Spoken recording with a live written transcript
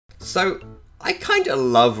So, I kinda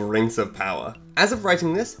love Rings of Power. As of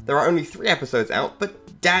writing this, there are only 3 episodes out,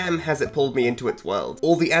 but damn has it pulled me into its world.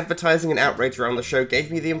 All the advertising and outrage around the show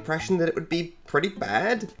gave me the impression that it would be pretty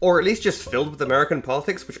bad, or at least just filled with American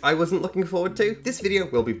politics, which I wasn't looking forward to. This video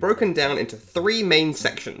will be broken down into 3 main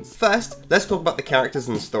sections. First, let's talk about the characters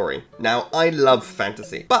and the story. Now, I love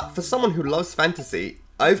fantasy, but for someone who loves fantasy,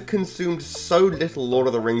 I've consumed so little Lord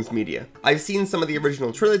of the Rings media. I've seen some of the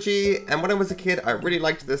original trilogy, and when I was a kid, I really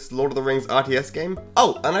liked this Lord of the Rings RTS game.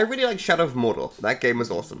 Oh, and I really liked Shadow of Mordor. That game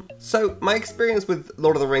was awesome. So, my experience with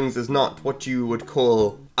Lord of the Rings is not what you would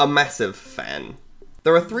call a massive fan.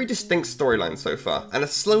 There are 3 distinct storylines so far, and a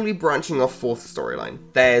slowly branching off 4th storyline.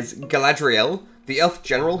 There's Galadriel, the elf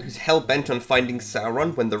general who's hell-bent on finding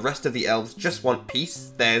Sauron when the rest of the elves just want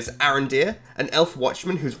peace. There's Arondir, an elf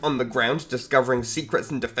watchman who's on the ground discovering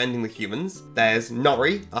secrets and defending the humans. There's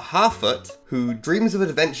Nori, a Harfoot who dreams of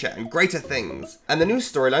adventure and greater things. And the new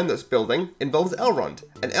storyline that's building involves Elrond,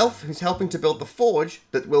 an elf who's helping to build the forge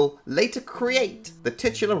that will later create the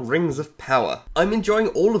titular Rings of Power. I'm enjoying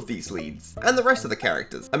all of these leads, and the rest of the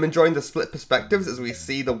characters. I'm enjoying the split perspectives as we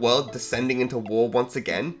see the world descending into war once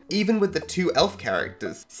again, even with the 2 elf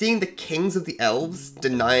characters. Seeing the kings of the elves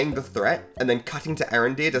denying the threat, and then cutting to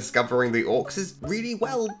Arondir discovering the orcs is really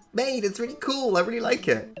well made. It's really cool. I really like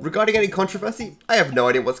it. Regarding any controversy, I have no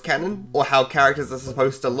idea what's canon, or how characters are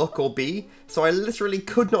supposed to look or be, so I literally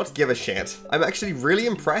could not give a shit. I'm actually really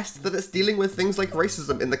impressed that it's dealing with things like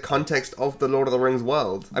racism in the context of the Lord of the Rings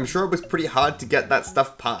world. I'm sure it was pretty hard to get that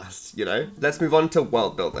stuff past, you know? Let's move on to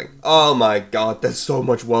world building. Oh my god, there's so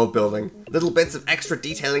much world building. Little bits of extra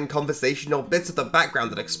detailing, conversation, or bits of the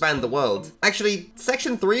background that expand the world. Actually,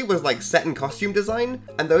 section 3 was like set and costume design,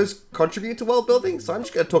 and those contribute to world building, so I'm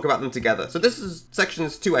just gonna talk about them together. So this is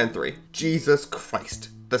sections 2 and 3. Jesus Christ.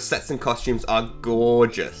 The sets and costumes are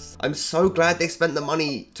gorgeous. I'm so glad they spent the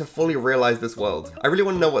money to fully realize this world. I really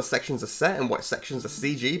want to know what sections are set and what sections are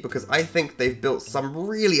CG, because I think they've built some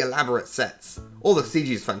really elaborate sets. All the CG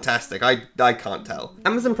is fantastic, I can't tell.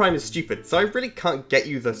 Amazon Prime is stupid, so I really can't get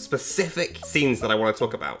you the specific scenes that I want to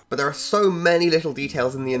talk about. But there are so many little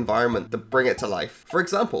details in the environment that bring it to life. For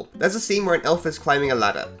example, there's a scene where an elf is climbing a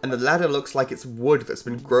ladder, and the ladder looks like it's wood that's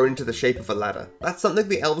been grown into the shape of a ladder. That's something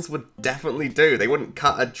the elves would definitely do. They wouldn't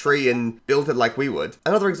cut a tree and build it like we would.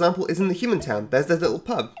 Another example is in the human town. There's this little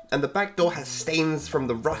pub, and the back door has stains from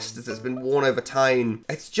the rust as it's been worn over time.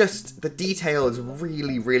 It's just, the detail is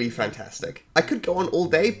really, really fantastic. I could go on all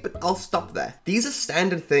day, but I'll stop there. These are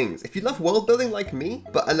standard things. If you love world building like me,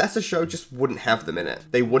 but a lesser show just wouldn't have them in it.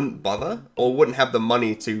 They wouldn't bother, or wouldn't have the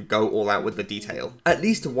money to go all out with the detail. At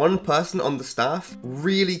least one person on the staff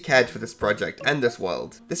really cared for this project and this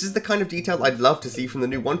world. This is the kind of detail I'd love to see from the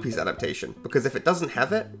new One Piece adaptation, because if it doesn't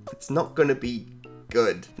have it, it's not gonna be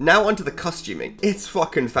good. Now onto the costuming. It's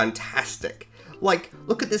fucking fantastic. Like,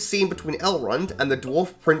 look at this scene between Elrond and the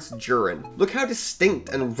dwarf prince Durin. Look how distinct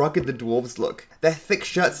and rugged the dwarves look. Their thick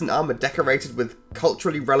shirts and armor decorated with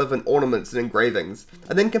culturally relevant ornaments and engravings.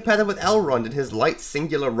 And then compare them with Elrond in his light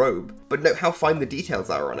singular robe. But note how fine the details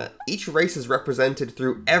are on it. Each race is represented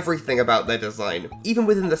through everything about their design. Even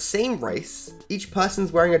within the same race, each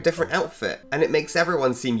person's wearing a different outfit, and it makes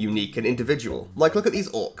everyone seem unique and individual. Like, look at these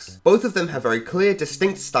orcs. Both of them have very clear,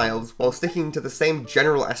 distinct styles while sticking to the same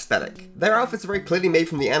general aesthetic. Their outfits are very clearly made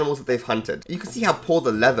from the animals that they've hunted. You can see how poor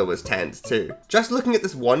the leather was tanned too. Just looking at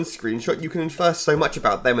this one screenshot, you can infer so much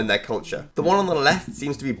about them and their culture. The one on the left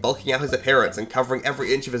seems to be bulking out his appearance and covering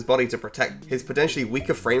every inch of his body to protect his potentially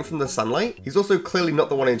weaker frame from the sunlight. He's also clearly not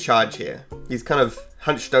the one in charge here. He's kind of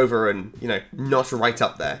hunched over and, you know, not right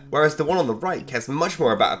up there. Whereas the one on the right cares much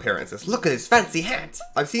more about appearances. Look at his fancy hat!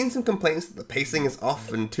 I've seen some complaints that the pacing is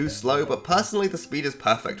off and too slow, but personally the speed is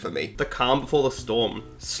perfect for me. The calm before the storm,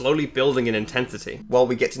 slowly building in intensity, while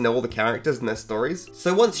we get to know all the characters and their stories.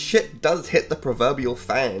 So once shit does hit the proverbial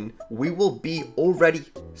fan, we will be already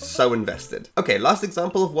so invested. Okay, last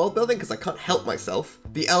example of world building, because I can't help myself.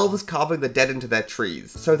 The elves carving the dead into their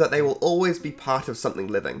trees, so that they will always be part of something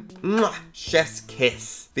living. Mwah! Chef's kiss.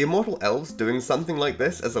 The immortal elves doing something like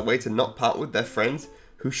this as a way to not part with their friends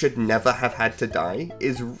who should never have had to die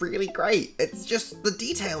is really great. It's just the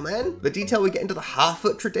detail, man. The detail we get into the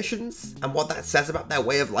Harfoot traditions and what that says about their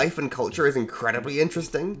way of life and culture is incredibly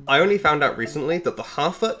interesting. I only found out recently that the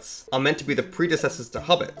Harfoots are meant to be the predecessors to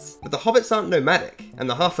hobbits, but the hobbits aren't nomadic and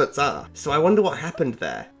the Harfoots are. So I wonder what happened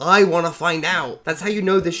there. I want to find out. That's how you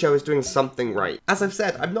know this show is doing something right. As I've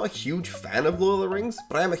said, I'm not a huge fan of Lord of the Rings,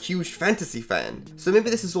 but I am a huge fantasy fan. So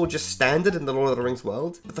maybe this is all just standard in the Lord of the Rings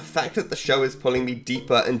world, but the fact that the show is pulling me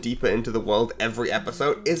deeper and deeper into the world every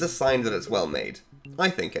episode is a sign that it's well made. I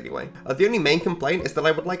think, anyway. The only main complaint is that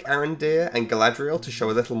I would like Arondir and Galadriel to show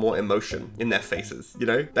a little more emotion in their faces, you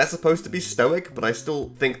know? They're supposed to be stoic, but I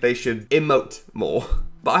still think they should emote more.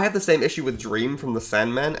 But I have the same issue with Dream from the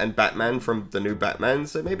Sandman and Batman from the new Batman,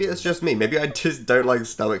 so maybe it's just me. Maybe I just don't like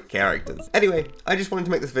stoic characters. Anyway, I just wanted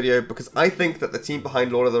to make this video because I think that the team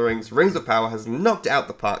behind Lord of the Rings, Rings of Power, has knocked it out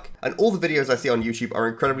the park, and all the videos I see on YouTube are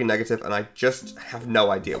incredibly negative, and I just have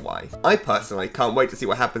no idea why. I personally can't wait to see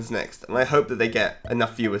what happens next, and I hope that they get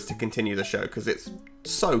enough viewers to continue the show, because it's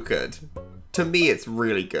so good. To me, it's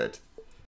really good.